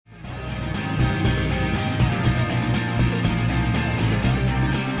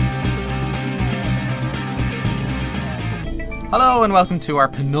Hello and welcome to our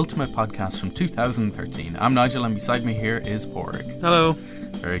penultimate podcast from 2013. I'm Nigel and beside me here is Porrick. Hello.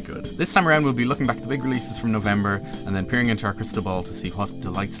 Very good. This time around we'll be looking back at the big releases from November and then peering into our crystal ball to see what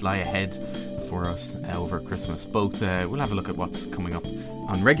delights lie ahead for us over Christmas. Both we'll have a look at what's coming up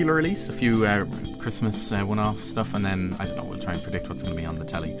on regular release, a few Christmas one-off stuff, and then, I don't know, we'll try and predict what's going to be on the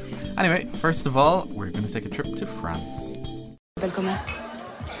telly. Anyway, first of all, we're going to take a trip to France. T'appelles comment?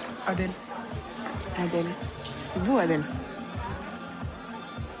 Adèle. Adèle. C'est beau, Adèle.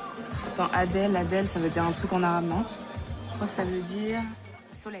 Attends, Adèle, ça veut dire un truc en arabe, non? Je crois que ça veut dire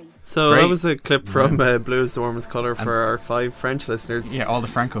soleil. So Great. that was a clip from Blue is the Warmest Colour for our 5 French listeners. Yeah, all the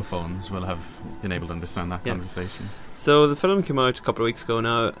francophones will have been able to understand that conversation. So the film came out a couple of weeks ago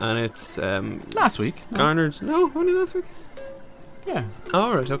now, and it's Last week. garnered... No, only last week? Yeah.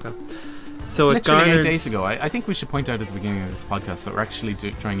 Oh, right, okay. So it Literally garnered... 8 days ago. I think we should point out at the beginning of this podcast that we're actually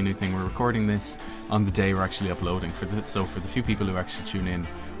trying a new thing. We're recording this on the day we're actually uploading. So for the few people who actually tune in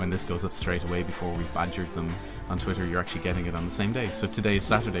when this goes up straight away before we've badgered them on Twitter, you're actually getting it on the same day. So today is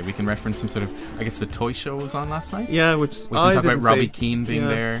Saturday. We can reference some sort of... I guess the toy show was on last night? Yeah, which We can I talk about didn't Robbie say. Keane being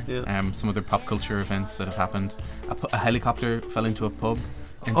there. Yeah. Some other pop culture events that have happened. A helicopter fell into a pub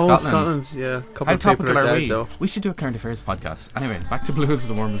in Oh, Scotland. yeah. A couple How of people topical are are dead, we? though. We should do a current affairs podcast. Anyway, back to Blue is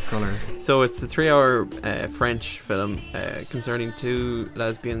the Warmest Colour. So it's a 3-hour French film concerning 2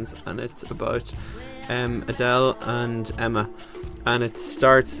 lesbians, and it's about Adele and Emma. And it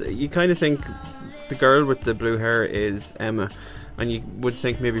starts... You kind of think the girl with the blue hair is Emma, and you would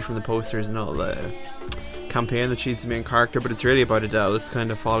think maybe from the posters and all the campaign that she's the main character, but it's really about Adele. It's kind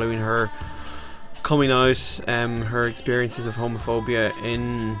of following her coming out, her experiences of homophobia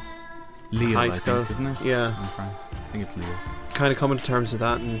in Lille, high I school. think, isn't it? Yeah. In France. I think it's Lille. Kind of coming to terms with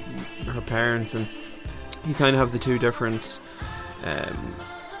that and her parents, and you kind of have the two different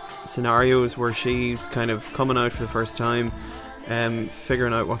scenarios where she's kind of coming out for the first time,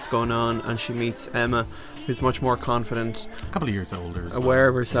 figuring out what's going on, and she meets Emma, who's much more confident, A couple of years older as aware well.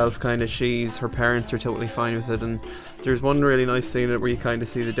 of herself. Kind of, her parents are totally fine with it, and there's one really nice scene in it where you kind of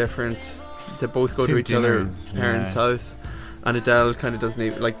see the different. They both go Two to each other's dinners, parents' yeah. house, and Adele kind of doesn't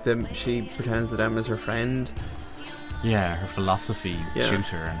even like them. She pretends that Emma's her friend. Yeah, her philosophy Yeah.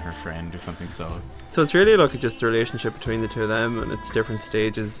 tutor and her friend or something. So So it's really like just the relationship between the two of them, and it's different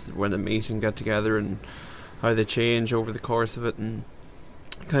stages when they meet and get together, and how they change over the course of it, and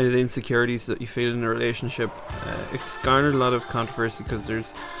kind of the insecurities that you feel in a relationship. It's garnered a lot of controversy because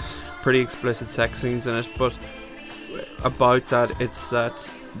there's pretty explicit sex scenes in it, but about that, it's that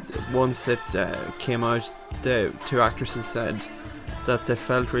once it came out, the 2 actresses said that they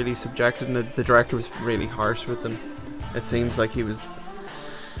felt really subjected, and the director was really harsh with them. It seems like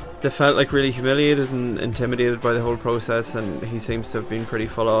they felt like really humiliated and intimidated by the whole process, and he seems to have been pretty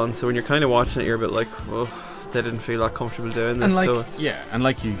full on. So when you're kind of watching it, you're a bit like, well, they didn't feel that comfortable doing this. and like so it's, and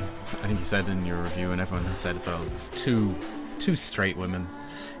like you, I think you said in your review, and everyone has said as well, it's two straight women.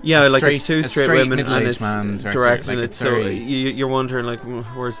 yeah, a like straight- it's 2 a straight straight women, and middle-aged it's man director, directing like, it. it's So very- you're wondering like,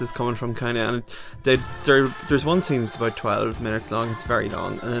 where's this coming from, kind of. And there's one scene that's about 12 minutes long. It's very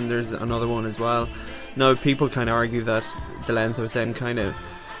long, and then there's another one as well. Now people kind of argue that the length of it then kind of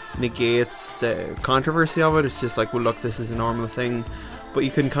negates the controversy of it. It's just like, well, look, this is a normal thing. But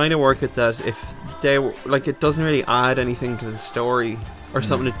you can kind of work at that if they like, it doesn't really add anything to the story or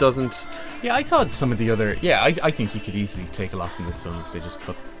something. It doesn't. Yeah, I thought some of the other... Yeah, I think you could easily take a lot from this film if they just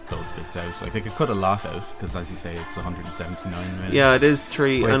cut those bits out. Like, they could cut a lot out, because as you say, it's 179 minutes. Yeah, it is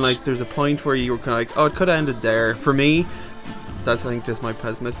 3, and Which- like there's a point where you were kind of like, oh, it could have ended there. For me, that's, I think, just my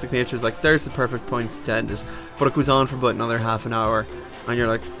pessimistic nature. Is like, there's the perfect point to end it, but it goes on for about another half an hour, and you're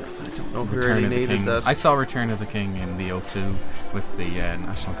like, I don't know if we Return really of the needed King. that. I saw Return of the King in the O2 with the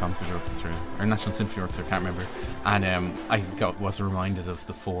National Concert Orchestra, or National Symphony Orchestra, I can't remember, and was reminded of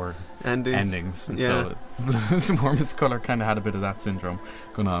the 4 endings, and so Blue is the Warmest Colour kind of had a bit of that syndrome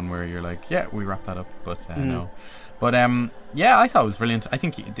going on, where you're like, yeah, we wrapped that up, but no. But yeah, I thought it was brilliant. I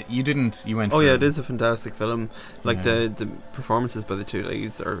think you went Oh for, yeah, it is a fantastic film. Like Yeah. the performances by the 2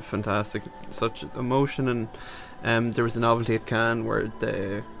 leads are fantastic. Such emotion, and there was a novelty at Cannes where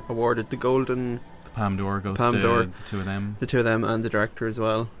they awarded the golden, the Palme d'Or goes Palme to d'Or. the 2 of them. the 2 of them and the director as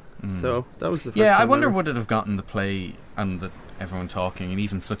well. So that was the first Yeah, I time wonder ever. would it have gotten the play and everyone talking, and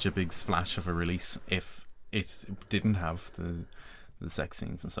even such a big splash of a release, if it didn't have the sex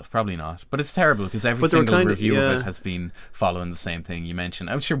scenes and stuff. Probably not, but it's terrible because every But they were single kind of- review of yeah. it has been following the same thing. You mentioned,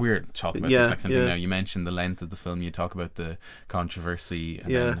 I'm sure we're talking about Yeah, the sex scene thing yeah. now. You mentioned the length of the film. You talk about the controversy,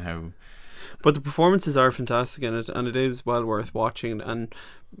 and Yeah. then how But the performances are fantastic in it, and it is well worth watching. And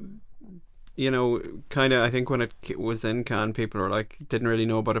kind of, I think when it was in Cannes, people were like, didn't really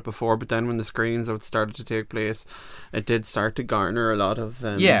know about it before, but then when the screenings of it started to take place, it did start to garner a lot of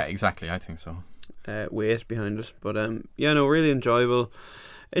yeah, exactly, I think so, weight behind it. But really enjoyable.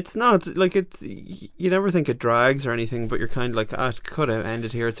 It's not like you never think it drags or anything, but you're kind of like, it could have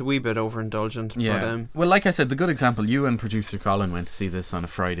ended here. It's a wee bit overindulgent. Yeah. But, well, like I said, the good example, you and producer Colin went to see this on a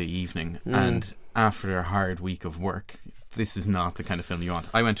Friday evening, and after a hard week of work, this is not the kind of film you want.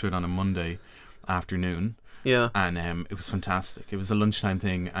 I went to it on a Monday afternoon. Yeah. And it was fantastic. It was a lunchtime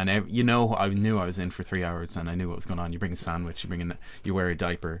thing, and I knew I was in for 3 hours, and I knew what was going on. You bring a sandwich, you wear a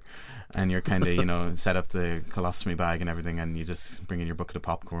diaper, and you're kind of set up the colostomy bag and everything, and you just bring in your bucket of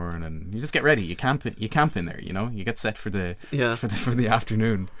popcorn, and you just get ready. You camp in there. You get set for the for the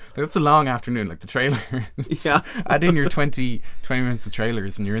afternoon. Like, it's a long afternoon. Like the trailers. Yeah. Add in your 20 minutes of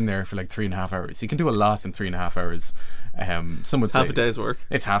trailers, and you're in there for like 3.5 hours. You can do a lot in 3.5 hours. Some would say half a day's work.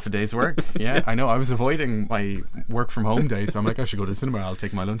 It's half a day's work. Yeah, I know. I was avoiding my work from home day, so I'm like, I should go to the cinema. I'll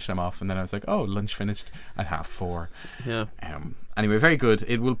take my lunchtime off, and then I was like, oh, lunch finished at 4:30. Yeah. Anyway, very good.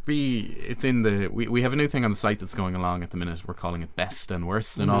 It will be. It's in the. We have a new thing on the site that's going along at the minute. We're calling it Best and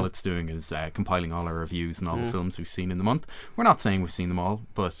Worst, and all it's doing is compiling all our reviews and all the films we've seen in the month. We're not saying we've seen them all,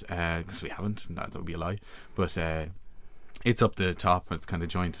 but because we haven't, that would be a lie. But it's up the top. It's kind of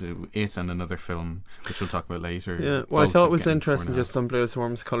joined to it and another film, which we'll talk about later. Yeah, well, I thought it was interesting just on Blue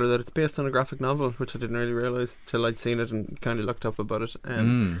Swarm's Colour that it's based on a graphic novel, which I didn't really realise till I'd seen it and kind of looked up about it,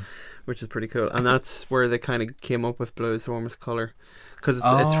 which is pretty cool. And that's where they kind of came up with Blue Swarm's Colour, because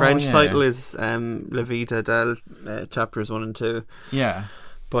its French title is La Vie d'Adèle, chapters 1 and 2. Yeah.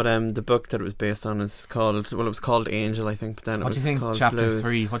 But the book that it was based on is called, well, it was called Angel, I think, but then what do you think chapter Blues.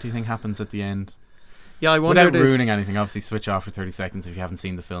 3, what do you think happens at the end? Yeah, I wonder. Without ruining anything, obviously switch off for 30 seconds if you haven't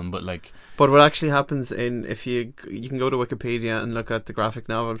seen the film, but what actually happens if you can go to Wikipedia and look at the graphic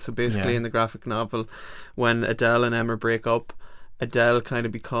novel. So basically in the graphic novel, when Adele and Emma break up, Adele kind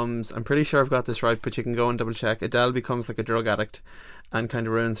of becomes, I'm pretty sure I've got this right, but you can go and double check, Adele becomes like a drug addict and kind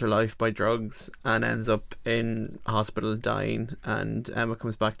of ruins her life by drugs and ends up in hospital dying, and Emma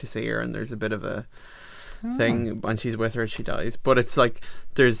comes back to see her, and there's a bit of a thing, and she's with her, she dies, but it's like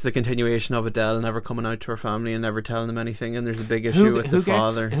there's the continuation of Adele never coming out to her family and never telling them anything, and there's a big issue with the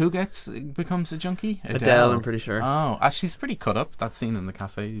father. Who becomes a junkie? Adele, I'm pretty sure. Oh, she's pretty cut up. That scene in the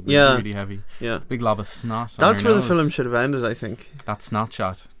cafe, really heavy. Yeah, big lob of snot. That's where the film should have ended, I think. That snot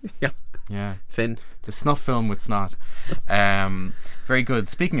shot. Yeah. Finn. The snuff film with snot. Very good.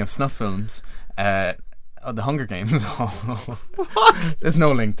 Speaking of snuff films, the Hunger Games. What? There's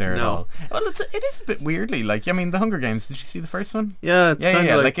no link there at all. Well, it is a bit weirdly like. I mean, the Hunger Games. Did you see the first one? Yeah, it's kind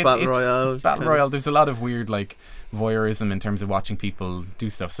of like Battle Royale. Battle Royale. There's a lot of weird voyeurism in terms of watching people do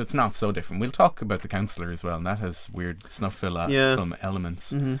stuff. So it's not so different. We'll talk about The Counselor as well, and that has weird snuff film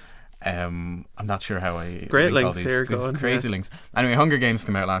elements. Mm-hmm. I'm not sure how I great links here. These crazy links. Anyway, Hunger Games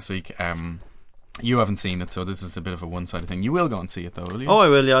came out last week. You haven't seen it, so this is a bit of a one-sided thing. You will go and see it, though, will you? Oh, I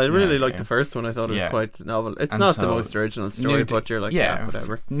will, yeah. I really liked the first one. I thought it was quite novel. It's not the most original story, but you're like,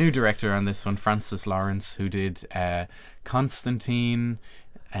 whatever. New director on this one, Francis Lawrence, who did Constantine.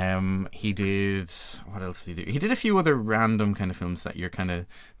 He did... What else did he do? He did a few other random kind of films that you're kind of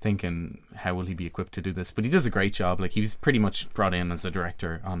thinking, how will he be equipped to do this? But he does a great job. Like, he was pretty much brought in as a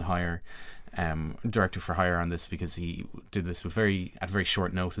director on hire. Director for hire on this because he did this at very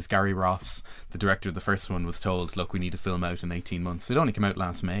short notice. Gary Ross, the director of the first one, was told, look, we need to film out in 18 months. It only came out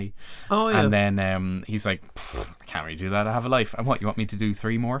last May. Oh yeah. And then he's like, I can't really do that, I have a life. And what, you want me to do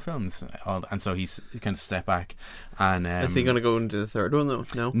 3 more films? And so he kind of stepped back. And is he going to go into the third one though?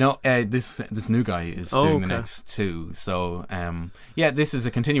 No, this new guy is doing the next 2. So this is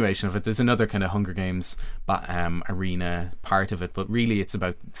a continuation of it. There's another kind of Hunger Games arena part of it, but really it's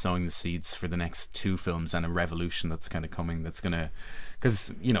about sowing the seeds for the next 2 films and a revolution that's kind of coming, that's going to,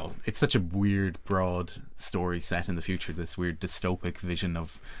 because it's such a weird broad story set in the future, this weird dystopic vision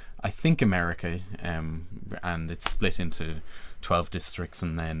of, I think, America, and it's split into 12 districts,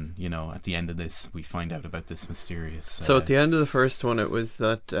 and then at the end of this we find out about this mysterious so at the end of the first one it was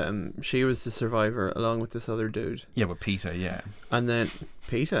that she was the survivor along with this other dude, with Peter, and then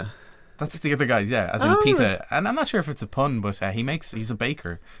Peter, that's the other guys, as in Peter, right. And I'm not sure if it's a pun, but he's a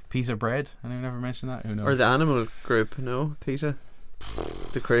baker, Peter Bread, and I never mentioned that. Who knows? Or the animal group, no, Peter,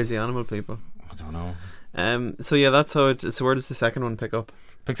 the crazy animal people. I don't know. That's how it. So where does the second one pick up?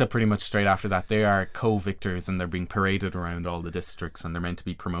 Picks up pretty much straight after that. They are co-victors, and they're being paraded around all the districts, and they're meant to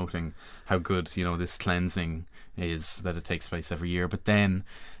be promoting how good this cleansing is, that it takes place every year. But then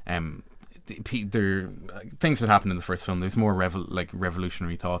there things that happened in the first film. There's more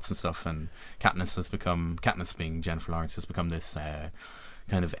revolutionary thoughts and stuff, and Katniss being Jennifer Lawrence, has become this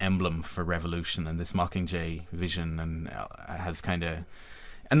kind of emblem for revolution and this Mockingjay vision, and has kind of.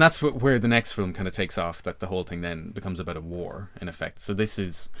 And that's where the next film kind of takes off, that the whole thing then becomes about a war, in effect. So this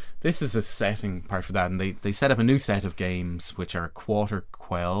is a setting part for that. And they set up a new set of games, which are a quarter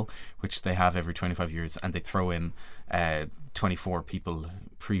quell, which they have every 25 years. And they throw in 24 people,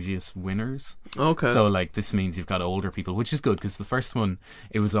 previous winners. Okay. So like this means you've got older people, which is good, because the first one,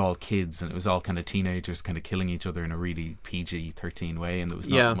 it was all kids and it was all kind of teenagers kind of killing each other in a really PG-13 way, and there was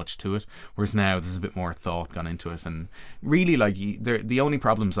not much to it. Whereas now there's a bit more thought gone into it, and really like the only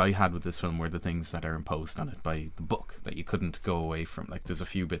problems I had with this film were the things that are imposed on it by the book that you couldn't go away from. Like there's a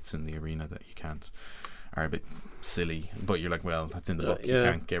few bits in the arena that you can't, are a bit silly, but you're like, well, that's in the book, you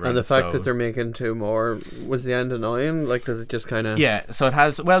can't get around it. And the fact that they're making 2 more, was the end annoying? Like, does it just kind of... Yeah, so it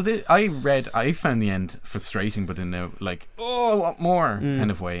has, well, I found the end frustrating, but in a like, oh, what more kind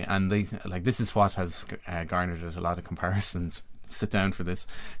of way. And they, like, this is what has garnered it a lot of comparisons, sit down for this,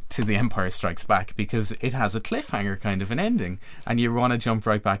 to The Empire Strikes Back, because it has a cliffhanger kind of an ending, and you want to jump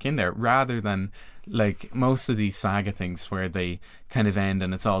right back in there, rather than like most of these saga things where they kind of end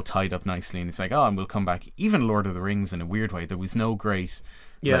and it's all tied up nicely and it's like, oh, and we'll come back. Even Lord of the Rings, in a weird way, there was no great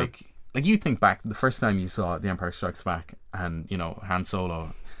like you think back the first time you saw The Empire Strikes Back, and you know Han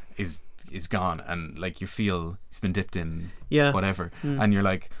Solo is gone, and like you feel he's been dipped in whatever, and you're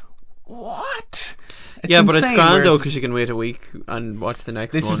like, what? It's but insane. it's grand though, because you can wait a week and watch the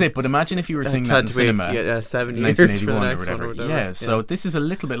next one. This was it, but imagine if you were seeing that in cinema 7 years for the next or whatever. Yeah, so this is a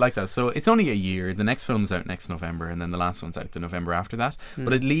little bit like that. So it's only a year. The next film's out next November, and then the last one's out the November after that.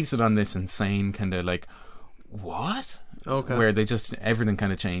 But it leaves it on this insane kind of like, what? Okay. Where they just, everything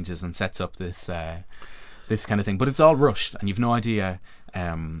kind of changes and sets up this this kind of thing, but it's all rushed and you've no idea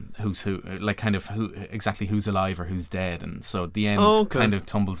who's who, like kind of who exactly who's alive or who's dead, and so the end kind of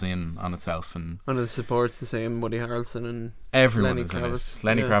tumbles in on itself, and it supports the same Woody Harrelson and everyone Lenny is Kravitz. in it.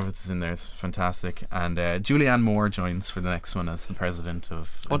 Lenny Kravitz is in there. It's fantastic. And Julianne Moore joins for the next one as the president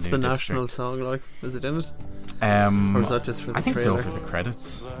of what's the national song like? Is it in it? Or is that just for the I think trailer? it's over the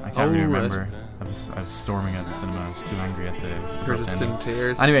credits. I can't really remember. I was storming at the cinema. I was too angry at the You're just ending. in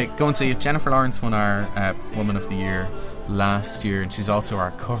tears. Anyway, go and see it. Jennifer Lawrence won our Woman of the Year last year, and she's also our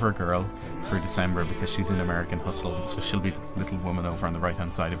cover girl for December, because she's in American Hustle, so she'll be the little woman over on the right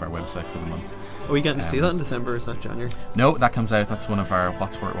hand side of our website for the month. Are we getting to see that in December, or is that January? No, that comes out. That's one of our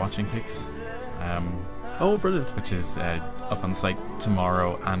What's Worth Watching picks, brilliant, which is up on the site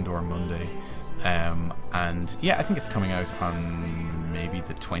tomorrow and or Monday. And yeah, I think it's coming out on maybe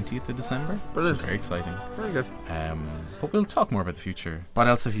the 20th of December. Brilliant. Which is very exciting. Very good. But we'll talk more about the future. What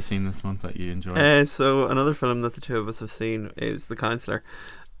else have you seen this month that you enjoyed? So another film that the two of us have seen is The Counselor,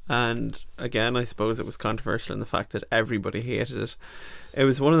 and again I suppose it was controversial in the fact that everybody hated it. It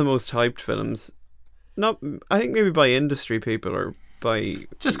was one of the most hyped films, not I think maybe by industry people or by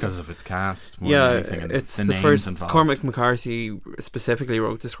just because of its cast. It's the first involved. Cormac McCarthy specifically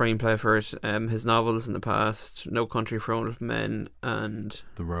wrote the screenplay for it. His novels in the past, No Country for Old Men and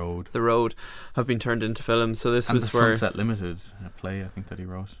The Road have been turned into films. So this was the where Sunset Limited, a play I think that he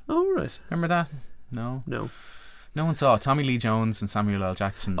wrote. Oh right, remember that? No one saw it. Tommy Lee Jones and Samuel L.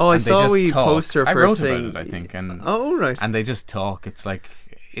 Jackson. Oh, I saw a wee poster for I wrote thing. about it, I think. And right, and they just talk. It's like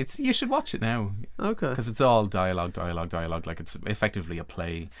you should watch it now. Okay. Because it's all dialogue. Like it's effectively a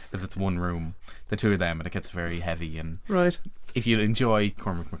play, because it's one room, the two of them, and it gets very heavy. And right, if you enjoy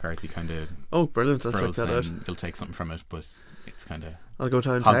Cormac McCarthy kind of brilliant, I'll check that out. You'll take something from it, but it's kind of I'll go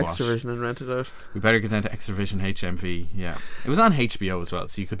down to Extravision and rent it out. We better get down to Extravision HMV. Yeah, it was on HBO as well,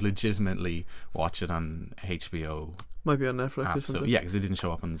 so you could legitimately watch it on HBO. Might be on Netflix or something. Yeah, because it didn't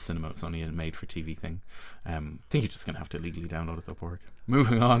show up on the cinema. It's only a made-for-TV thing. I think you're just going to have to legally download it, though, Borg.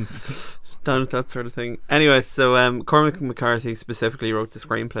 Moving on. Down with that sort of thing. Anyway, so Cormac McCarthy specifically wrote the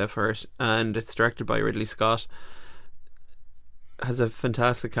screenplay for it, and it's directed by Ridley Scott. Has a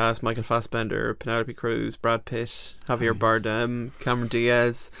fantastic cast: Michael Fassbender, Penelope Cruz, Brad Pitt, Javier Bardem, Cameron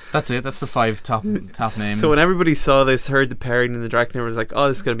Diaz. That's it. That's the 5 top names. So when everybody saw this, heard the pairing and the director, was like, "Oh,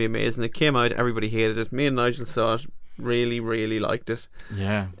 this is going to be amazing." It came out, everybody hated it. Me and Nigel saw it, really liked it.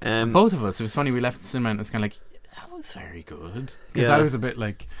 Yeah. Both of us. It was funny. We left the cinema and it was kind of like, that was very good. Because I was a bit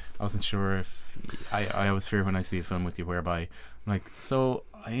like, I wasn't sure if I always fear when I see a film with you whereby I'm like, so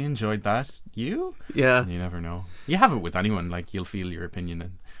I enjoyed that. You? Yeah. And you never know. You have it with anyone. Like, you'll feel your opinion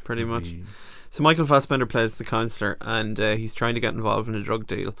and pretty much. So Michael Fassbender plays the counsellor, and he's trying to get involved in a drug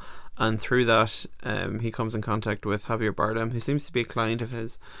deal, and through that he comes in contact with Javier Bardem, who seems to be a client of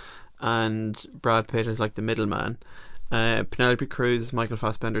his, and Brad Pitt is like the middleman. Penelope Cruz is Michael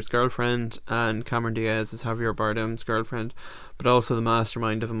Fassbender's girlfriend, and Cameron Diaz is Javier Bardem's girlfriend, but also the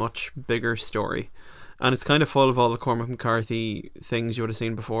mastermind of a much bigger story. and it's kind of full of all the Cormac McCarthy things you would have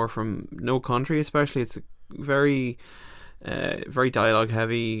seen before from No Country, especially. It's very very dialogue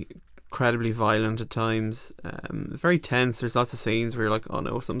heavy, incredibly violent at times, very tense. There's lots of scenes where you're like, oh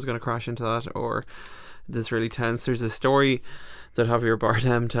no, something's going to crash into that, or this is really tense. There's a story that Javier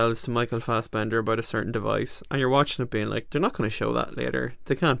Bardem tells to Michael Fassbender about a certain device, and you're watching it being like, they're not going to show that later,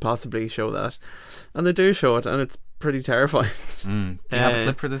 they can't possibly show that, and they do show it, and it's pretty terrifying. Do you have a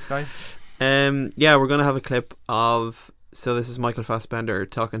clip for this guy? Yeah, we're going to have a clip of, so this is Michael Fassbender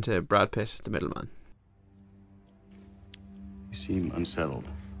talking to Brad Pitt, the middleman. You seem unsettled.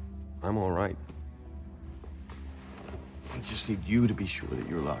 I'm all right. I just need you to be sure that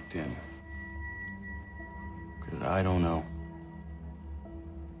you're locked in. Because I don't know.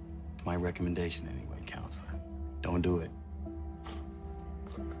 My recommendation anyway, counselor. Don't do it.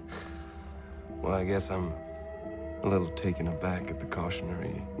 Well, I guess I'm a little taken aback at the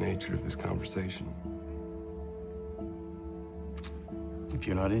cautionary nature of this conversation. If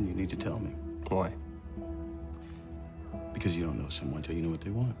you're not in, you need to tell me. Why? Because you don't know someone till you know what they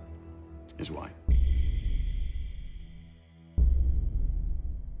want. Is why.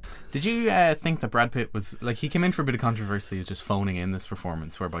 Did you think that Brad Pitt was, like, he came in for a bit of controversy of just phoning in this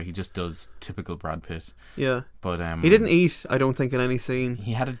performance, whereby he just does typical Brad Pitt. Yeah. But he didn't eat, I don't think, in any scene.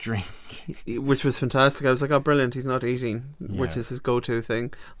 He had a drink. Which was fantastic. I was like, oh, brilliant, he's not eating, which is his go-to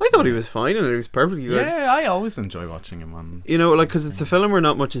thing. I thought he was fine and he was perfectly good. Yeah, I always enjoy watching him on... You know, like, because it's a film where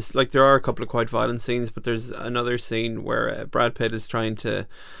not much is... Like, there are a couple of quite violent scenes, but there's another scene where Brad Pitt is trying to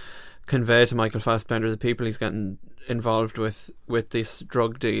convey to Michael Fassbender the people he's getting involved with this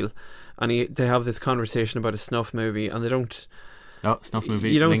drug deal, and they have this conversation about a snuff movie, and they don't... Oh, snuff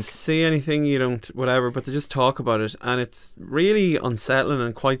movie. You don't link. see anything, you don't whatever, but they just talk about it, and it's really unsettling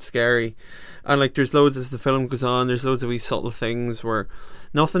and quite scary. And like, there's loads as the film goes on, there's loads of wee subtle things where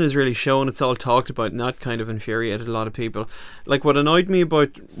nothing is really shown, it's all talked about, and that kind of infuriated a lot of people. Like, what annoyed me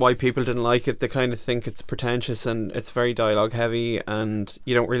about why people didn't like it, they kind of think it's pretentious and it's very dialogue heavy and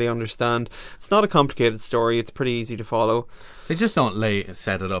you don't really understand. It's not a complicated story, it's pretty easy to follow. They just don't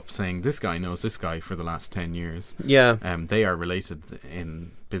set it up saying this guy knows this guy for the last 10 years. Yeah. They are related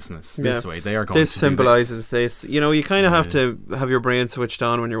in business this way. They are going this to symbolises do this. You know, you kind of have to have your brain switched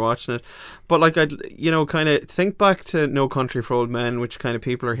on when you're watching it. But like, I'd, you know, kind of think back to No Country for Old Men, which kind of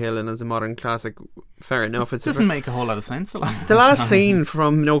people are hailing as a modern classic. Fair enough. It doesn't make a whole lot of sense. The last scene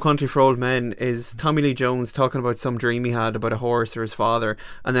from No Country for Old Men is Tommy Lee Jones talking about some dream he had about a horse or his father,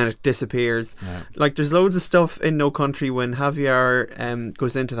 and then it disappears. Yeah. Like, there's loads of stuff in No Country when Javier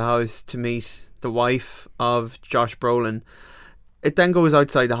goes into the house to meet the wife of Josh Brolin. It then goes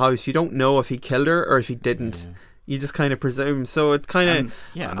outside the house. You don't know if he killed her or if he didn't. Yeah. You just kind of presume. So it kind of...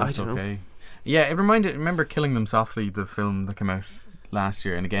 Yeah, that's okay. Yeah, it remember Killing Them Softly, the film that came out last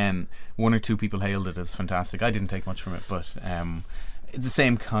year, and again, one or two people hailed it as fantastic. I didn't take much from it, but the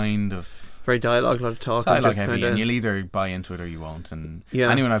same kind of... Very dialogue, a lot of talk. Dialogue heavy, and you'll either buy into it or you won't. And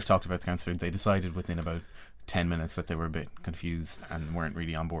anyone I've talked about the concert, they decided within about 10 minutes that they were a bit confused and weren't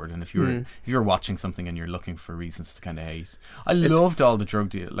really on board. And if you're watching something and you're looking for reasons to kind of hate, I loved all the drug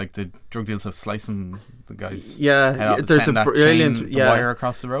deal, like the drug deals of slicing the guy's head off, there's a brilliant wire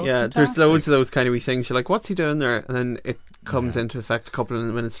across the road. Yeah, fantastic. There's loads of those kind of wee things. You're like, what's he doing there? And then it comes into effect a couple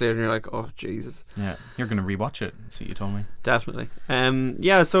of minutes later, and you're like, oh Jesus. Yeah, you're going to rewatch it. That's what you told me. Definitely.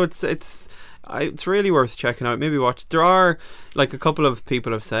 So it's really worth checking out. Maybe watch. There are, like, a couple of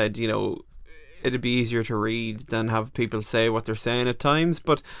people have said, you know, it'd be easier to read than have people say what they're saying at times,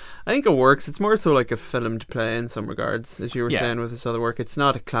 but I think it works. It's more so like a filmed play in some regards, as you were saying with this other work. It's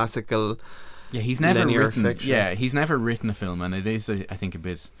not a classical he's never written fiction. Yeah, he's never written a film, and it is I think a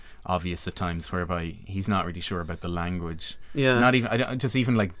bit obvious at times whereby he's not really sure about the language. Yeah, not even just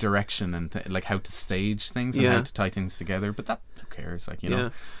even like direction and like how to stage things and how to tie things together. But that, who cares? Like, you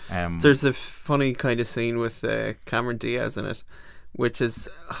know, there's a funny kind of scene with Cameron Diaz in it, which is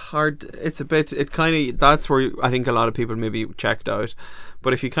hard. It's a bit, it kind of, that's where I think a lot of people maybe checked out.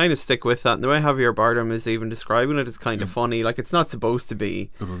 But if you kind of stick with that, and the way Javier Bardem is even describing it is kind of funny. Like, it's not supposed to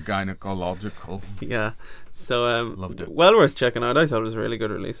be. It was gynecological. Yeah. So, loved it. Well worth checking out. I thought it was a really good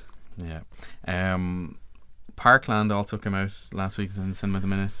release. Yeah. Parkland also came out last week, in Cinema at the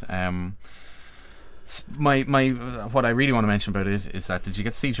Minute. My what I really want to mention about it is that, did you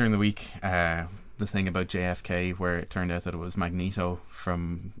get to see during the week the thing about JFK where it turned out that it was Magneto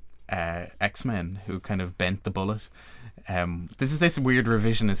from X-Men who kind of bent the bullet? This is this weird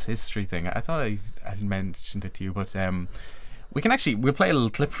revisionist history thing. I thought I hadn't mentioned it to you, but we'll play a little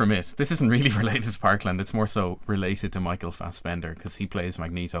clip from it. This isn't really related to Parkland, it's more so related to Michael Fassbender because he plays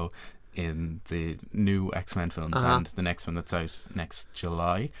Magneto in the new X-Men films and the next one that's out next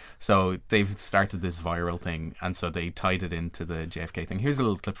July. So they've started this viral thing, and so they tied it into the JFK thing. Here's a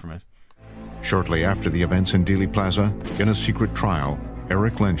little clip from it. Shortly after the events in Dealey Plaza, in a secret trial,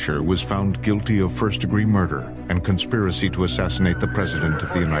 Eric Lensher was found guilty of first-degree murder and conspiracy to assassinate the President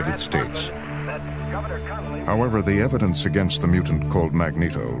of the United States. However, the evidence against the mutant called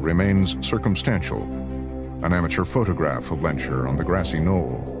Magneto remains circumstantial. An amateur photograph of Lensher on the grassy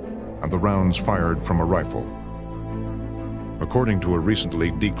knoll, and the rounds fired from a rifle. According to a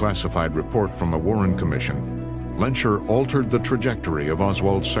recently declassified report from the Warren Commission, Lensher altered the trajectory of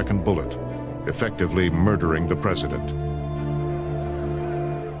Oswald's second bullet, effectively murdering the president.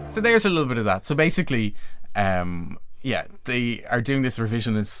 So there's a little bit of that. So basically, they are doing this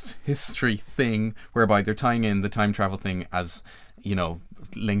revisionist history thing whereby they're tying in the time travel thing as, you know,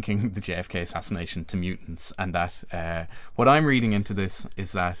 linking the JFK assassination to mutants, and that what I'm reading into this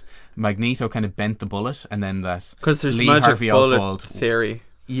is that Magneto kind of bent the bullet, and then that because there's Lee magic Harvey bullet Oswald theory.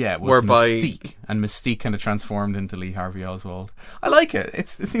 Yeah, it was whereby Mystique, and Mystique kind of transformed into Lee Harvey Oswald. I like it. It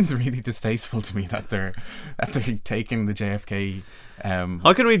seems really distasteful to me that they're taking the JFK.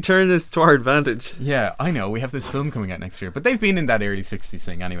 How can we turn this to our advantage? Yeah, I know. We have this film coming out next year, but they've been in that early 60s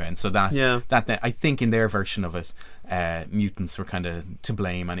thing anyway, and so that I think in their version of it, mutants were kind of to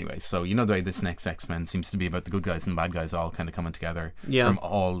blame anyway. So you know the way this next X-Men seems to be about the good guys and the bad guys all kind of coming together from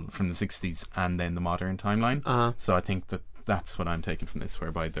the 60s and then the modern timeline. So I think that's what I'm taking from this,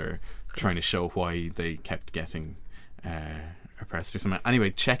 whereby they're trying to show why they kept getting oppressed or something.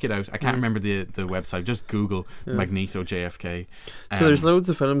 Anyway, check it out. I can't remember the website. Just Google Magneto JFK. So there's loads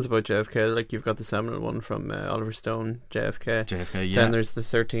of films about JFK. Like you've got the seminal one from Oliver Stone, JFK. Then there's the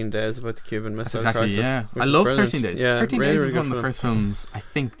 13 Days about the Cuban Missile Crisis. Yeah, I love 13 Days. 13 Days is one of the first films I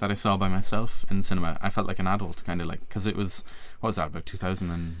think that I saw by myself in the cinema. I felt like an adult, kind of like, because it was, what was that, about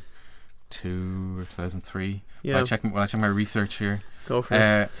 2002 or 2003? Yeah. Will I check my research here? Go for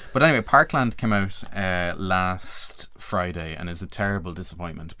it. But anyway, Parkland came out last Friday and is a terrible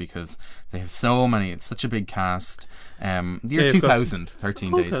disappointment because they have so many. It's such a big cast. The year 2000,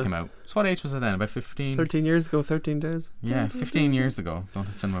 13 Days came out. So what age was I then? About 15? 13 years ago, 13 Days? Yeah, 15 years ago. Going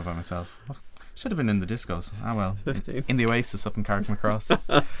to the cinema by myself. Should have been in the discos. Ah well. 15. In the Oasis up in Carrickmacross.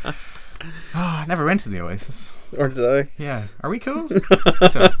 I never went to the Oasis. Or did I? Yeah. Are we cool?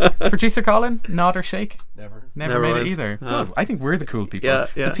 So, producer Colin, nod or shake? Never made it either. Good. I think we're the cool people. Yeah.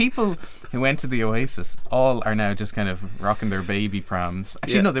 The people who went to the Oasis all are now just kind of rocking their baby prams.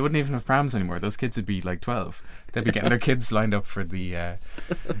 Actually, no, they wouldn't even have prams anymore. Those kids would be like 12. They'd be getting their kids lined up for the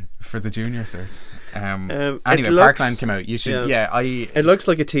junior cert. Anyway, Parkland came out. You should. It looks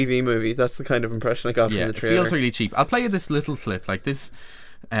like a TV movie. That's the kind of impression I got from the trailer. It feels really cheap. I'll play you this little clip. Like this.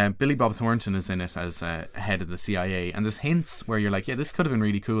 Billy Bob Thornton is in it as head of the CIA, and there's hints where you're like, yeah, this could have been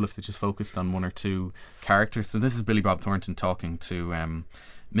really cool if they just focused on one or two characters. So this is Billy Bob Thornton talking to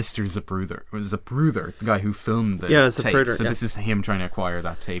Mr. Zapruder, the guy who filmed the tape. So this is him trying to acquire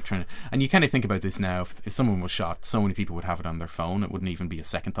that tape, and you kind of think about this now. If someone was shot, so many people would have it on their phone. It wouldn't even be a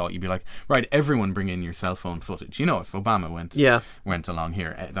second thought. You'd be like, right, everyone bring in your cell phone footage. You know, if Obama went along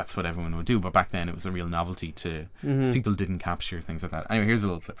here, that's what everyone would do. But back then, it was a real novelty to people didn't capture things like that. Anyway, here's a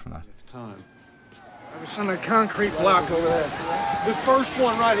little clip from that. At the time, there was some concrete block over there. This first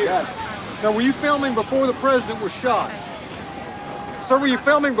one right here. Now, were you filming before the president was shot? Sir, were you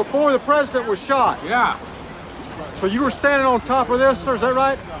filming before the president was shot? Yeah. So you were standing on top of this, sir, is that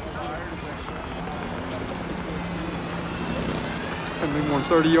right? Couldn't be more than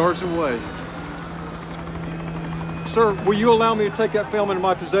 30 yards away. Sir, will you allow me to take that film into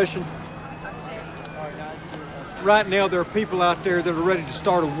my possession? Right now, there are people out there that are ready to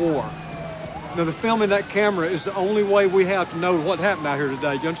start a war. Now, the film in that camera is the only way we have to know what happened out here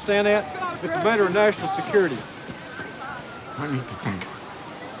today. You understand that? It's a matter of national security. I need to think.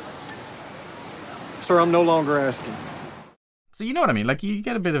 Sir, I'm no longer asking. So you know what I mean? Like you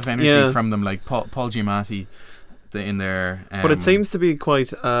get a bit of energy from them, like Paul Giamatti in there. But it seems to be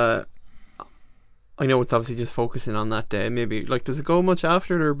quite. I know it's obviously just focusing on that day. Maybe like does it go much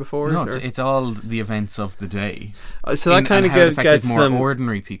after it or before? No, it's all the events of the day. So that kind of gets more them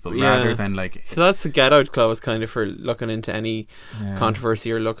ordinary people rather than like. So that's the get out clause kind of for looking into any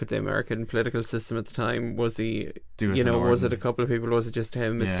controversy or look at the American political system at the time. Was he? Was it a couple of people? Was it just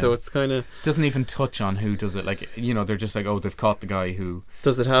him? So it's kind of doesn't even touch on who does it. Like they're just like, oh, they've caught the guy who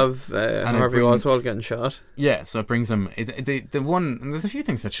does it have Harvey Oswald getting shot. Yeah, so it brings him. The one and there's a few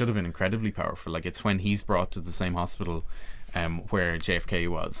things that should have been incredibly powerful. Like it's when he's brought to the same hospital where JFK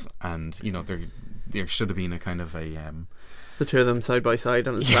was, and there should have been a kind of a The two of them side by side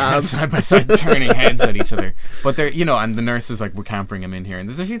on a slab. Side by side, turning heads at each other. But they're, and the nurse is like, we can't bring him in here. And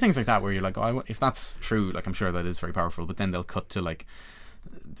there's a few things like that where you're like, if that's true, like I'm sure that is very powerful. But then they'll cut to like,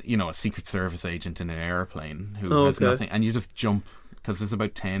 a Secret Service agent in an airplane who has nothing, and you just jump because there's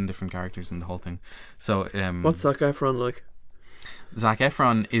about 10 different characters in the whole thing. So what's Zac Efron like? Zac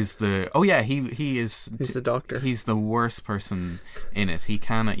Efron is he's the doctor. He's the worst person in it. You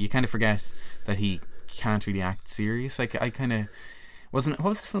kind of forget that he can't really act serious. Like I kind of what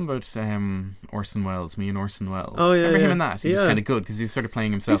was the film about Orson Welles? Me and Orson Welles. Oh yeah, remember him in that? He was kind of good because he was sort of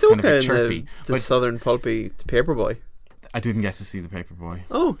playing himself, he's kind okay of chirpy. The Southern pulpy Paperboy. I didn't get to see the Paperboy.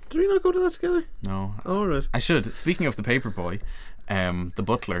 Oh, did we not go to that together? No. Oh right. I should. Speaking of the Paperboy, the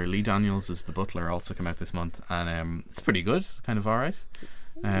Butler, Lee Daniels is the Butler, also came out this month, and it's pretty good, kind of alright.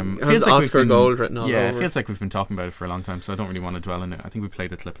 It feels like Oscar Gold written all over. Yeah, it feels like we've been talking about it for a long time, so I don't really want to dwell on it. I think we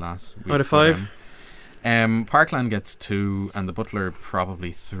played a clip last week. Out of 5? Parkland gets 2, and the Butler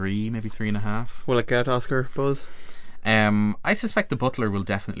probably 3, maybe 3.5. Will it get Oscar buzz? I suspect the Butler will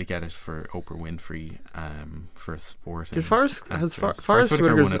definitely get it for Oprah Winfrey for a support. Forrest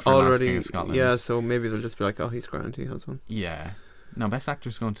Whitaker's already, yeah, so maybe they'll just be like, oh, he's grand, he has one. Yeah. No, best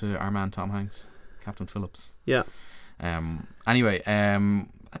actor's going to our man Tom Hanks, Captain Phillips. Yeah. Anyway, I'm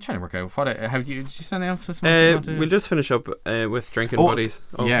trying to work out what did you say anything else this month? We'll just finish up with Drinking Buddies.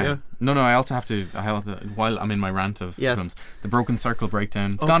 Yeah. No, I have to while I'm in my rant of films, The Broken Circle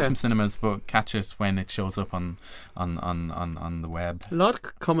Breakdown. It's gone from cinemas, but catch it when it shows up on the web. A lot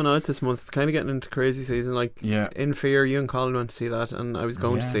coming out this month. It's kind of getting into crazy season. Like In Fear, you and Colin went to see that, and I was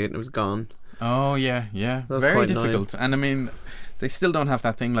going to see it, and it was gone. Oh yeah. That was very difficult. And I mean, they still don't have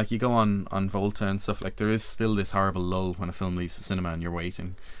that thing, like you go on Volta and stuff, like there is still this horrible lull when a film leaves the cinema and you're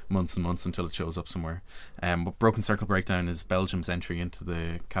waiting months and months until it shows up somewhere. But Broken Circle Breakdown is Belgium's entry into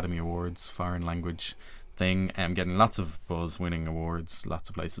the Academy Awards foreign language thing, getting lots of buzz, winning awards lots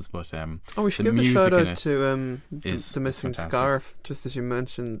of places, but we should give a shout out to the Missing Scarf, just as you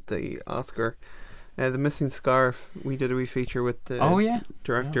mentioned the Oscar. The Missing Scarf, we did a wee feature with the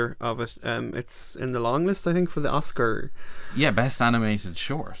director of it. It's in the long list, I think, for the Oscar. Yeah, Best Animated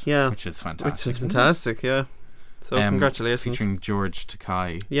Short. Yeah, which is fantastic. Which is fantastic, yeah. So congratulations. Featuring George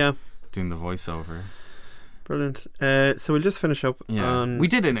Takei. Yeah, doing the voiceover. Brilliant. So we'll just finish up. We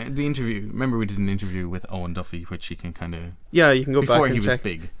did the interview. Remember, we did an interview with Owen Duffy, which you can kind of you can go before back and he check. was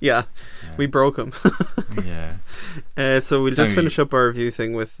big. Yeah, we broke him. So we'll just finish up our review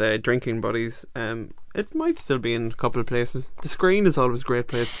thing with Drinking Buddies. It might still be in a couple of places. The Screen is always a great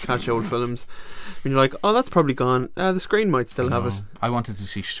place to catch old films. When you're like, oh, that's probably gone. The Screen might still have it. I wanted to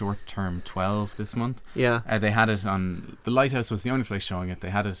see Short Term 12 this month. Yeah, they had it on the Lighthouse was the only place showing it.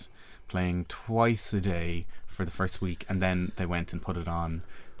 They had it playing twice a day for the first week, and then they went and put it on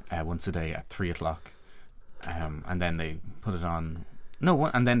once a day at 3:00, and then they put it on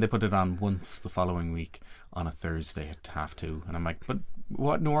and then they put it on once the following week on a Thursday at 2:30, and I'm like, but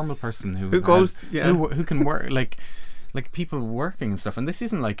what normal person who can work like people working and stuff, and this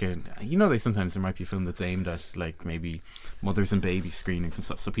isn't like they sometimes there might be a film that's aimed at like maybe mothers and baby screenings and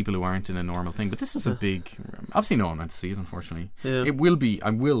stuff, so people who aren't in a normal thing, but this was a big, obviously no one went to see it, unfortunately. It will be, I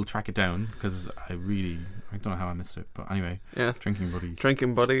will track it down because I don't know how I missed it, but anyway.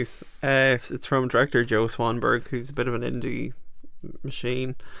 Drinking Buddies. It's from director Joe Swanberg, who's a bit of an indie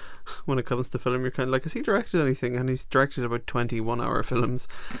machine when it comes to film. You're kind of like, has he directed anything? And he's directed about 21-hour films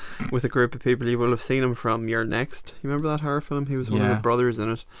with a group of people. You will have seen him from You're Next. You remember that horror film? He was one of the brothers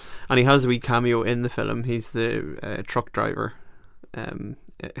in it, and he has a wee cameo in the film. He's the truck driver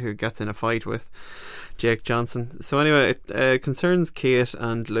who gets in a fight with Jake Johnson. So anyway, it concerns Kate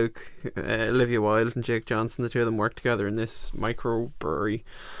and Luke, Olivia Wilde and Jake Johnson. The two of them work together in this microbrewery.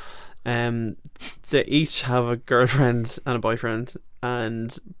 They each have a girlfriend and a boyfriend,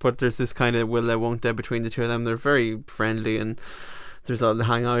 but there's this kind of will they won't they between the two of them. They're very friendly, and they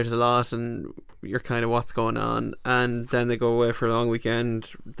hang out a lot, and you're kind of what's going on. And then they go away for a long weekend,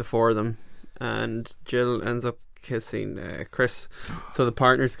 the four of them, and Jill ends up kissing Chris, so the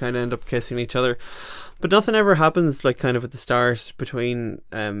partners kind of end up kissing each other, but nothing ever happens, like kind of at the start between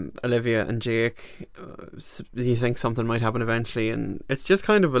Olivia and Jake. You think something might happen eventually, and it's just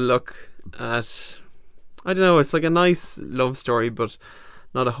kind of a look at, I don't know, it's like a nice love story, but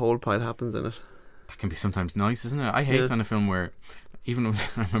not a whole pile happens in it. That can be sometimes nice, isn't it? I hate on a film where, even I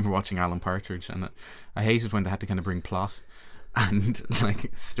remember watching Alan Partridge, and I hated when they had to kind of bring plot and like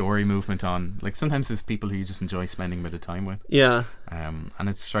story movement on. Like sometimes there's people who you just enjoy spending a bit of time with. And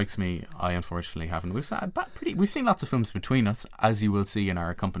it strikes me, I unfortunately haven't. We've seen lots of films between us, as you will see in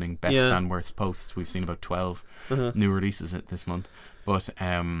our accompanying best and worst posts. We've seen about 12 new releases this month, but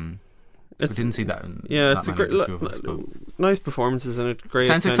We didn't see that. It's a great, nice performances in it. Great.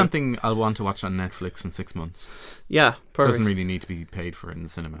 Sounds like something I'll want to watch on Netflix in 6 months. Yeah, perfect. Doesn't really need to be paid for it in the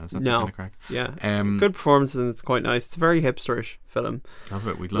cinema. Is that kind of crack? Yeah. Good performances, and it's quite nice. It's a very hipsterish film. Love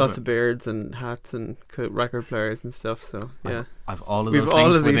it. We'd love Lots of beards and hats and record players and stuff. So yeah, I've all of those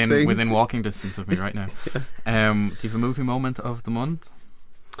things within walking distance of me right now. Do you have a movie moment of the month?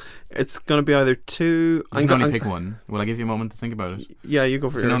 It's going to be either two. You can only pick one. Will I give you a moment to think about it? Yeah, you go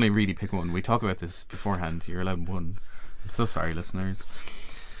for it. You can only really pick one. We talk about this beforehand. You're allowed one. I'm so sorry, listeners.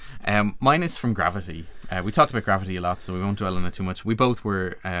 Mine is from Gravity. We talked about Gravity a lot, so we won't dwell on it too much. We both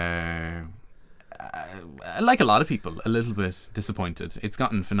were, like a lot of people, a little bit disappointed. It's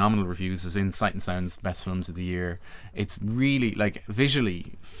gotten phenomenal reviews, as in Sight and Sound's best films of the year. It's really, like,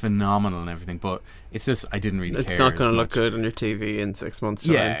 visually phenomenal and everything, but it's just, I didn't really care. It's not going to look good on your TV in 6 months'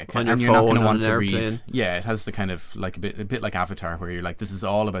 time. Yeah, on your and you're phone, not going to want on to airplane. read. Yeah, it has the kind of, like, a bit like Avatar, where you're like, this is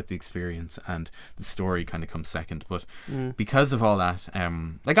all about the experience, and the story kind of comes second. But because of all that,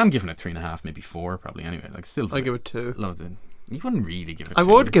 like, I'm giving it 3.5, maybe 4, probably, anyway. Like, still, I give it 2. Loved it. You wouldn't really give it 2. I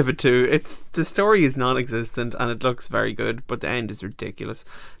would give it 2. It's the story is non-existent and it looks very good, but the end is ridiculous.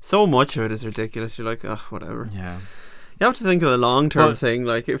 So much of it is ridiculous. You're like, oh, whatever. Yeah. You have to think of the long-term thing.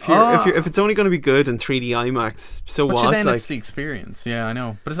 Like, if it's only going to be good in 3D IMAX, so what? But then like, it's the experience. Yeah, I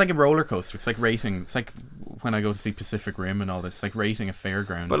know. But it's like a roller coaster. It's like rating. It's like when I go to see Pacific Rim and all this. It's like rating a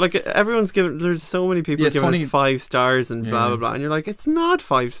fairground. But like everyone's giving. There's so many people giving it 5 stars and blah blah blah, and you're like, it's not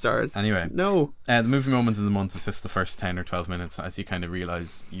 5 stars. Anyway, no. The movie moment of the month is just the first 10 or 12 minutes, as you kind of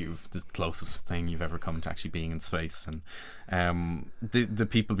realise you've the closest thing you've ever come to actually being in space. And the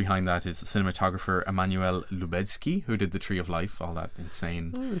people behind that is cinematographer Emanuel Lubezki, who did The Tree of Life, all that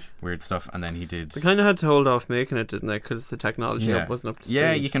insane weird stuff, and then he did. They kind of had to hold off making it, didn't they? Because the technology wasn't up to speed.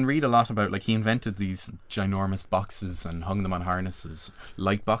 Yeah, you can read a lot about, like, he invented these ginormous boxes and hung them on harnesses,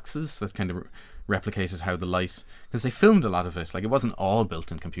 light boxes that kind of replicated how the light, because they filmed a lot of it. Like, it wasn't all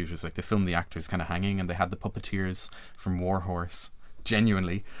built in computers. Like, they filmed the actors kind of hanging, and they had the puppeteers from Warhorse.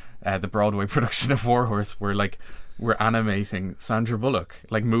 Genuinely, the Broadway production of Warhorse were animating Sandra Bullock,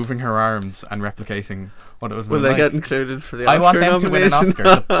 like, moving her arms and replicating what it would be like. Will they get included for the Oscar I want them nomination? to win an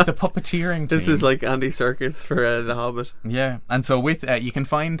Oscar. The puppeteering team. This is like Andy Serkis for The Hobbit. Yeah, and so with you can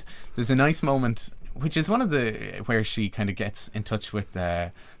find, there's a nice moment, which is one of the where she kind of gets in touch with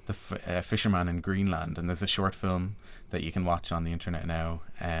the fisherman in Greenland, and there's a short film that you can watch on the internet now,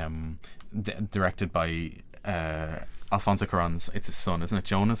 directed by Alfonso Cuarón. It's his son, isn't it?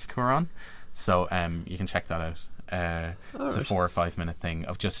 Jonas Cuarón. So you can check that out. It's a 4 or 5 minute thing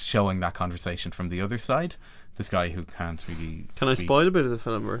of just showing that conversation from the other side. This guy who can't really Can I spoil a bit of the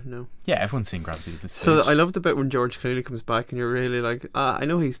film or no? Yeah, everyone's seen Gravity at this So stage. I love the bit when George Clooney comes back and you're really like, I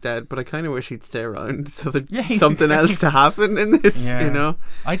know he's dead, but I kind of wish he'd stay around so that something else to happen in this, you know?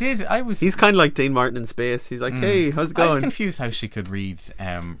 He's kind of like Dean Martin in space. He's like, hey, how's it going? I was confused how she could read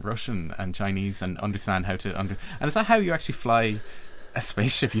Russian and Chinese and understand how to and is that how you actually fly a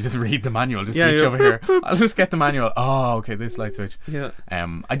spaceship? You just read the manual, just reach over here. I'll just get the manual. Oh, okay, this light switch. Yeah.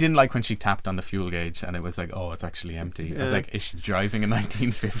 I didn't like when she tapped on the fuel gauge and it was like, oh, it's actually empty. I was like, is she driving a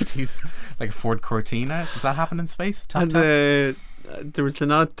 1950s like a Ford Cortina? Does that happen in space? There was the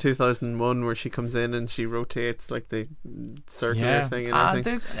nod 2001 where she comes in and she rotates like the circular thing and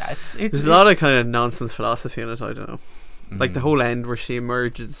everything. There's a lot of kind of nonsense philosophy in it. I don't know. Like the whole end where she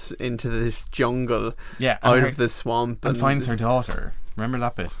emerges into this jungle out of the swamp and finds her daughter. Remember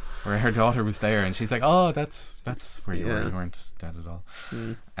that bit where her daughter was there and she's like, oh, that's where you were. You weren't dead at all.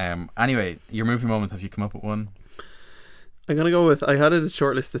 Anyway, your movie moment, have you come up with one? I'm going to go with, I had a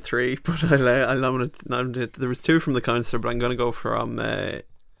short list of 3, but I'll nominate it. There was 2 from The Counselor, but I'm going to go from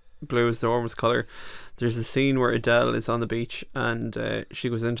Blue is the Warmest Colour. There's a scene where Adele is on the beach and she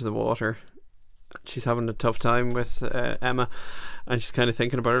goes into the water. She's having a tough time with Emma and she's kind of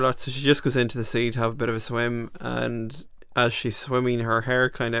thinking about her a lot, so she just goes into the sea to have a bit of a swim, and as she's swimming her hair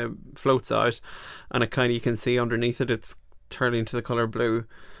kind of floats out and it kind of, you can see underneath it's turning to the colour blue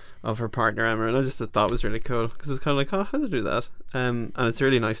of her partner Emma, and I just thought that was really cool because it was kind of like, oh, how do they do that? And it's a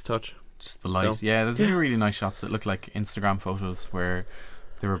really nice touch. Just the light. There's a few really nice shots that look like Instagram photos where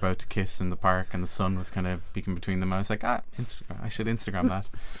they were about to kiss in the park and the sun was kind of peeking between them. I was like, I should Instagram that,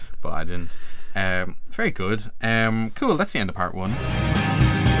 but I didn't. Very good. Cool, that's the end of part 1.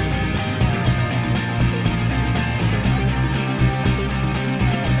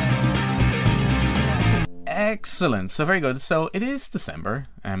 Excellent. So very good. So it is December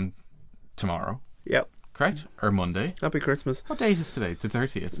tomorrow. Yep. correct? Or Monday. Happy Christmas. What date is today? The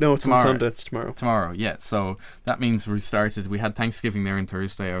 30th? No, it's tomorrow. on Sunday. It's tomorrow. Tomorrow, yeah. So that means we had Thanksgiving there on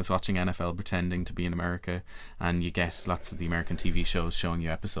Thursday. I was watching NFL Pretending to be in America, and you get lots of the American TV shows showing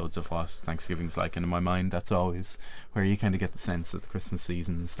you episodes of what Thanksgiving's like, and in my mind that's always where you kind of get the sense of the Christmas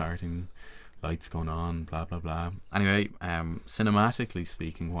season starting, lights going on, blah blah blah. Anyway, cinematically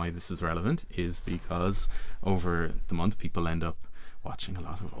speaking, why this is relevant is because over the month people end up watching a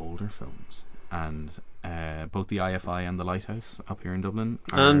lot of older films, and both the IFI and the Lighthouse up here in Dublin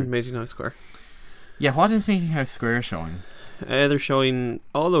and Meeting House Square. Yeah, what is Meeting House Square showing? They're showing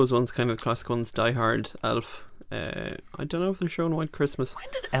all those ones, kind of the classic ones: Die Hard, Elf. I don't know if they're showing White Christmas. When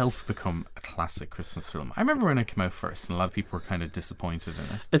did Elf become a classic Christmas film? I remember when it came out first, and a lot of people were kind of disappointed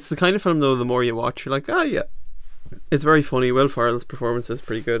in it. It's the kind of film, though, the more you watch, you're like, oh yeah, it's very funny. Will Ferrell's performance is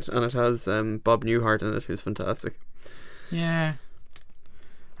pretty good, and it has Bob Newhart in it, who's fantastic. Yeah.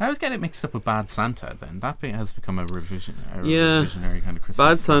 I always get it mixed up with Bad Santa. Then that has become a revisionary kind of Christmas.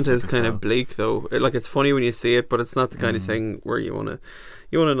 Bad Santa is kind of bleak, though. It's funny when you see it, but it's not the kind of thing where you want a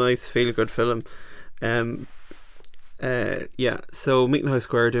nice feel good film. So Meeting House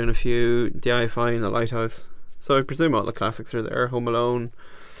Square doing a few, the IFI and the Lighthouse. So I presume all the classics are there. Home Alone.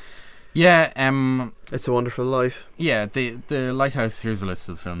 Yeah, It's a Wonderful Life. Yeah, the Lighthouse. Here's a list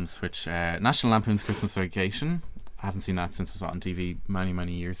of the films. Which National Lampoon's Christmas Vacation. I haven't seen that since I saw it on TV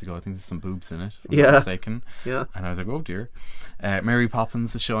many years ago. I think there's some boobs in it, if I'm not mistaken. Yeah. And I was like, oh dear. Mary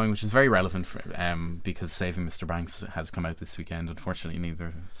Poppins is showing, which is very relevant for, because Saving Mr. Banks has come out this weekend. Unfortunately, neither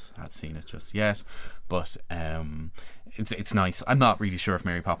of us have seen it just yet. But it's nice. I'm not really sure if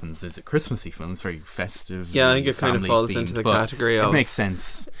Mary Poppins is a Christmassy film. It's very festive. Yeah, I think it kind of falls into the category of... It makes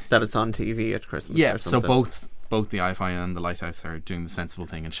sense. That it's on TV at Christmas. Yeah, or something. So both the IFI and the Lighthouse are doing the sensible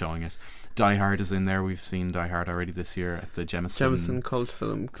thing and showing it. Die Hard is in there. We've seen Die Hard already this year at the Jemison Cult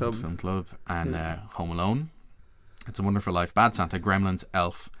Film Club. And Home Alone, It's a Wonderful Life, Bad Santa, Gremlins,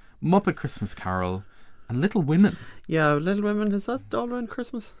 Elf, Muppet Christmas Carol, and Little Women. Yeah, Little Women, is that all around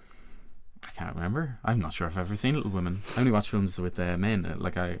Christmas? I can't remember. I'm not sure if I've ever seen Little Women. I only watch films with men,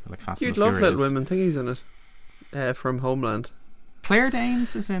 like Fast and the Furious. You'd love Little Women. I think he's in it. From Homeland. Claire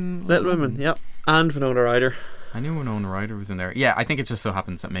Danes is in Little Women, yep. And Winona Ryder. I knew Winona Ryder was in there. Yeah, I think it just so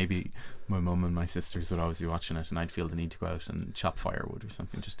happens that maybe my mum and my sisters would always be watching it, and I'd feel the need to go out and chop firewood or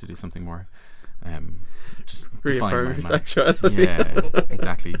something, just to do something more just reaffirm your sexuality. Yeah,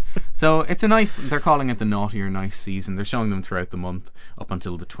 exactly. So it's they're calling it the Naughty or Nice season. They're showing them throughout the month up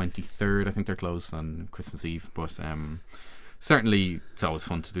until the 23rd. I think they're closed on Christmas Eve, but certainly it's always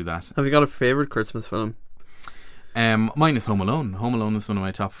fun to do that. Have you got a favourite Christmas film? Mine is Home Alone. Home Alone is one of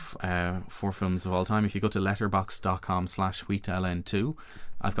my top 4 films of all time. If you go to letterboxd.com/wheatln2,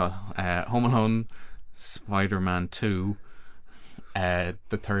 I've got Home Alone, Spider-Man 2, The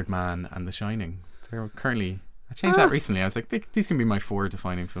Third Man, and The Shining. They're currently... I changed that recently. I was like, these can be my 4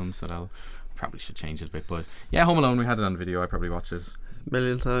 defining films that I'll probably should change it a bit. But yeah, Home Alone, we had it on video. I probably watch it a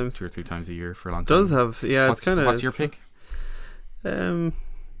million times, 2 or 3 times a year for a long time. Does have, yeah. It's kind of... What's your pick?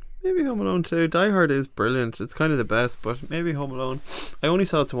 Maybe Home Alone 2. Die Hard is brilliant. It's kind of the best, but maybe Home Alone. I only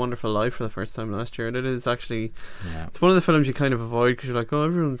saw It's a Wonderful Life for the first time last year, and it is actually... Yeah. It's one of the films you kind of avoid because you're like, oh,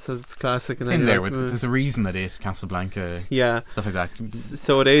 everyone says it's classic. It's in there. There's a reason that it, Casablanca, stuff like that.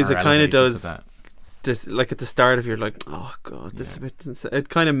 So it is. It kind of does... Just like at the start of you're like, oh god, this is a bit. It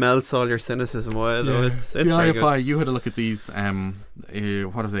kind of melts all your cynicism away. Though it's very IFI, good. You had a look at these. What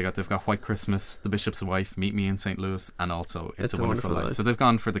have they got? They've got White Christmas, The Bishop's Wife, Meet Me in St. Louis, and also It's a Wonderful Life. So they've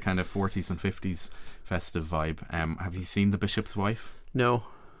gone for the kind of 40s and 50s festive vibe. Have you seen The Bishop's Wife? No.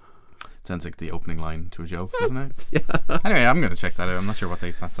 Sounds like the opening line to a joke, doesn't it? Yeah. Anyway, I'm going to check that out. I'm not sure what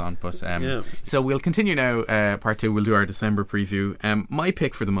date that's on, but so we'll continue now. Part 2. We'll do our December preview. My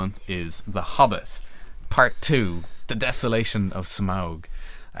pick for the month is The Hobbit. Part 2, The Desolation of Smaug,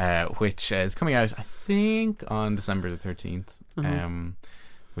 which is coming out, I think, on December the 13th,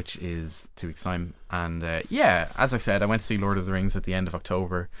 which is 2 weeks' time. And as I said, I went to see Lord of the Rings at the end of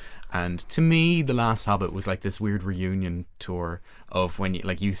October, and to me, The Last Hobbit was like this weird reunion tour of when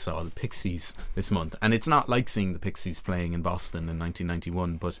you saw the Pixies this month. And it's not like seeing the Pixies playing in Boston in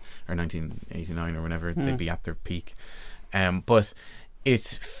 1991 or 1989 or whenever they'd be at their peak. But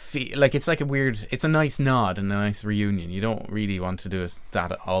it's like it's a nice nod and a nice reunion. You don't really want to do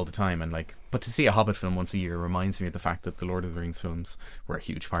that all the time, and but to see a Hobbit film once a year reminds me of the fact that the Lord of the Rings films were a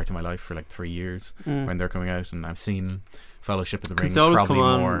huge part of my life for 3 years when they're coming out, and I've seen Fellowship of the Ring probably come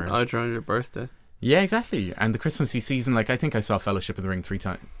on out around your birthday. Yeah, exactly. And the Christmassy season, like I think I saw Fellowship of the Ring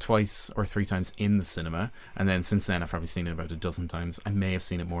twice or three times in the cinema, and then since then I've probably seen it about a dozen times. I may have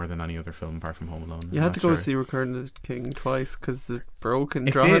seen it more than any other film apart from Home Alone. You had to go see Return of the King twice because it broke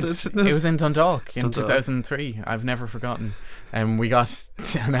and dropped it. It was in Dundalk in 2003. I've never forgotten. And we got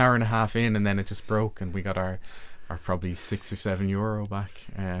an hour and a half in, and then it just broke, and we got our probably €6 or €7 back.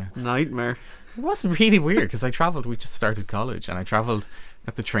 Nightmare. It was really weird because I travelled. We just started college, and I travelled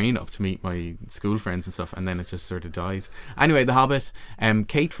at the train up to meet my school friends and stuff, and then it just sort of dies. Anyway, The Hobbit.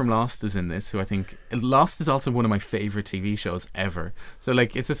 Kate from Lost is in this, who I think Lost is also one of my favourite TV shows ever. So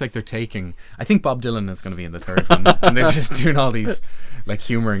like, it's just like they're taking. I think Bob Dylan is going to be in the third one, and they're just doing all these like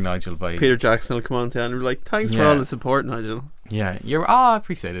humouring Nigel by Peter Jackson will come on to and be like, "Thanks for all the support, Nigel." Yeah,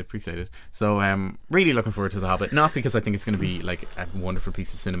 appreciate it. So really looking forward to The Hobbit, not because I think it's going to be like a wonderful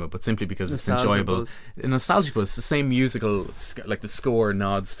piece of cinema, but simply because it's enjoyable. Nostalgia buzz. The same musical, like the score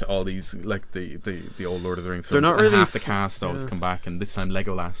nods to all these, like the old Lord of the Rings films. They're not really half the cast always come back, and this time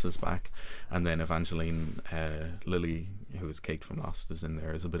Legolas is back, and then Evangeline Lilly, who is Kate from Lost, is in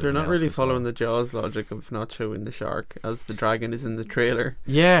there as a bit. They're not really following the Jaws logic of not showing the shark, as the dragon is in the trailer.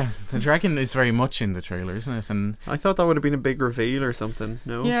 Yeah, the dragon is very much in the trailer, isn't it? And I thought that would have been a big reveal or something.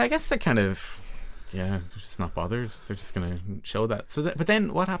 No. Yeah, I guess they're kind of. Yeah, they're just not bothered. They're just going to show that. But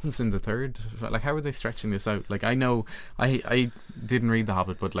then what happens in the third? Like, how are they stretching this out? Like, I know I didn't read The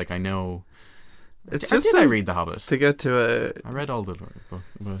Hobbit, but like I know. I read The Hobbit to get to I read all the book.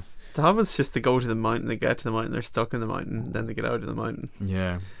 But The Hobbit's just to go to the mountain. They get to the mountain. They're stuck in the mountain. Then they get out of the mountain.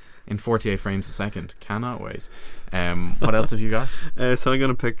 Yeah, in 48 frames a second. Cannot wait. What else have you got? So I'm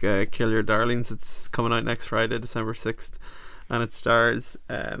going to pick Kill Your Darlings. It's coming out next Friday, December 6th. And it stars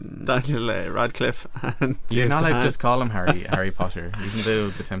Daniel Radcliffe. And you're not allowed to just call him Harry Potter. You can do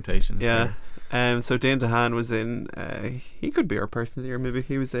The Temptations. Yeah. So Dane DeHaan was in. He could be our person of the year. Maybe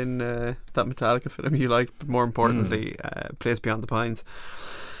he was in that Metallica film you liked, but more importantly, Place Beyond the Pines.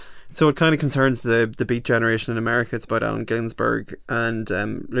 So it kind of concerns the Beat generation in America. It's about Allen Ginsberg and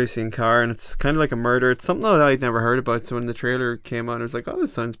Lucien Carr, and it's kind of like a murder. It's something that I'd never heard about. So when the trailer came on, I was like, "Oh,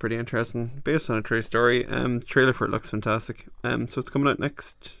 this sounds pretty interesting." Based on a true story. Trailer for it looks fantastic. So it's coming out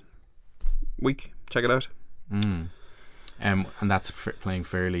next week. Check it out. And that's playing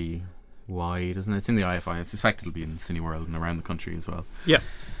fairly wide, isn't it? It's in the IFI. I suspect it'll be in Cineworld and around the country as well. Yeah.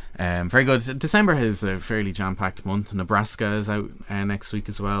 Very good. December is a fairly jam-packed month. Nebraska is out next week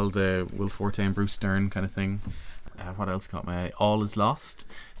as well. The Will Forte and Bruce Dern kind of thing. What else caught my eye? All Is Lost.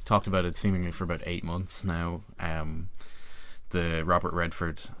 Talked about it seemingly for about 8 months now. The Robert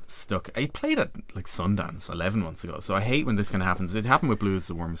Redford stuck. I played at like Sundance 11 months ago, so I hate when this kind of happens. It happened with Blue is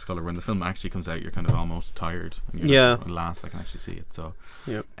the Warmest Colour. When the film actually comes out, you're kind of almost tired. And yeah. At last, I can actually see it. So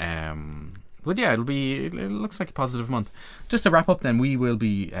yeah. But yeah, it looks like a positive month. Just to wrap up then, we will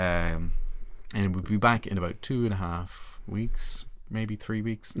be and we'll be back in about 2.5 weeks, maybe 3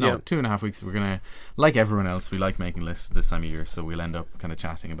 weeks. No, 2.5 weeks. We're gonna, like everyone else, we like making lists this time of year, so we'll end up kind of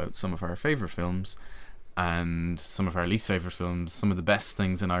chatting about some of our favourite films and some of our least favourite films, some of the best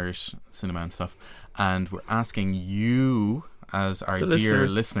things in Irish cinema and stuff. And we're asking you, as our dear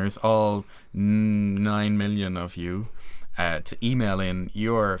listeners, all 9 million of you, to email in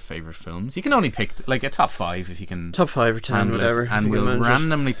your favourite films. You can only pick like a top 5 if you can. Top 5 or 10, whatever. And we'll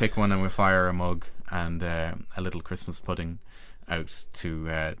randomly pick one, and we'll fire a mug and a little Christmas pudding out to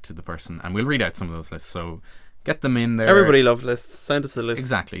the person, and we'll read out some of those lists. So get them in there. Everybody loves lists. Send us a list.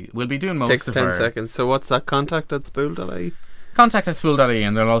 Exactly. We'll be doing most Takes of 10 seconds. So what's that? Contact@spool.ie. Contact@spool.ie,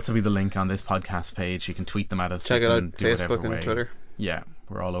 and there'll also be the link on this podcast page. You can tweet them at us. Check it out. Facebook and Twitter. Yeah,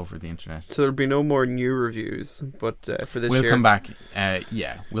 we're all over the internet. So there'll be no more new reviews, but for this year we'll come back.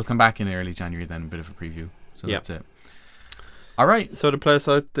 We'll come back in early January then, a bit of a preview. So that's it. All right. So to play us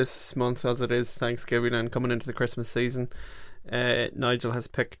out this month, as it is Thanksgiving and coming into the Christmas season, Nigel has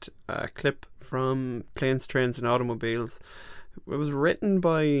picked a clip from Planes, Trains and Automobiles. It was written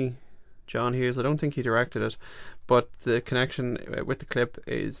by John Hughes. I don't think he directed it, but the connection with the clip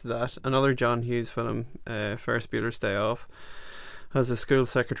is that another John Hughes film, Ferris Bueller's Day Off, has a school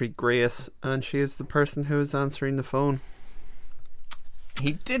secretary, Grace, and she is the person who is answering the phone.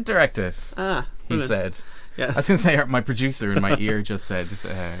 He did direct it. He said. Yes. I was going to say, my producer in my ear just said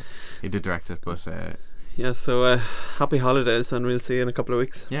he did direct it, but yeah, so happy holidays, and we'll see you in a couple of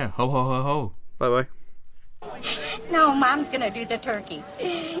weeks. Yeah, ho ho ho ho. Bye bye. No, Mom's gonna do the turkey.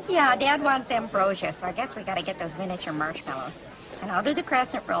 Yeah, Dad wants ambrosia, so I guess we gotta get those miniature marshmallows. And I'll do the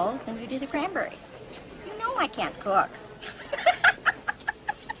crescent rolls, and you do the cranberries. You know I can't cook.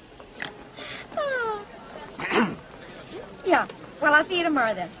 Oh. Yeah, well, I'll see you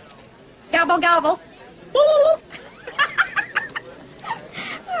tomorrow then. Gobble, gobble.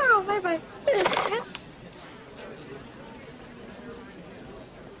 Oh, bye-bye.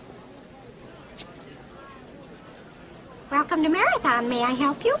 Welcome to Marathon. May I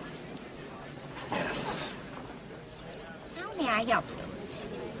help you? Yes. How may I help you?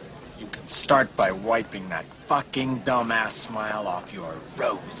 You can start by wiping that fucking dumbass smile off your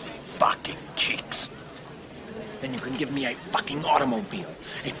rosy fucking cheeks. Then you can give me a fucking automobile,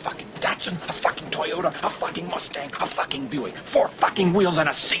 a fucking Datsun, a fucking Toyota, a fucking Mustang, a fucking Buick, 4 fucking wheels and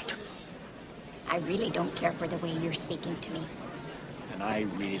a seat. I really don't care for the way you're speaking to me. And I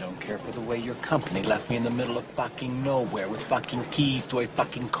really don't care for the way your company left me in the middle of fucking nowhere with fucking keys to a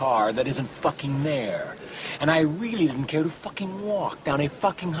fucking car that isn't fucking there. And I really didn't care to fucking walk down a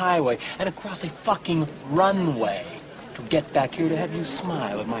fucking highway and across a fucking runway to get back here to have you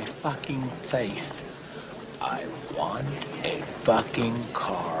smile at my fucking face. I want a fucking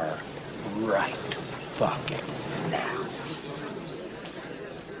car right fucking now.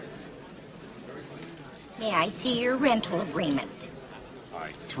 May I see your rental agreement?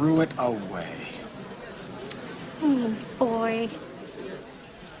 I threw it away. Oh, boy.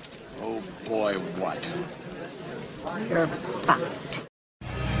 Oh, boy, what? You're fucked.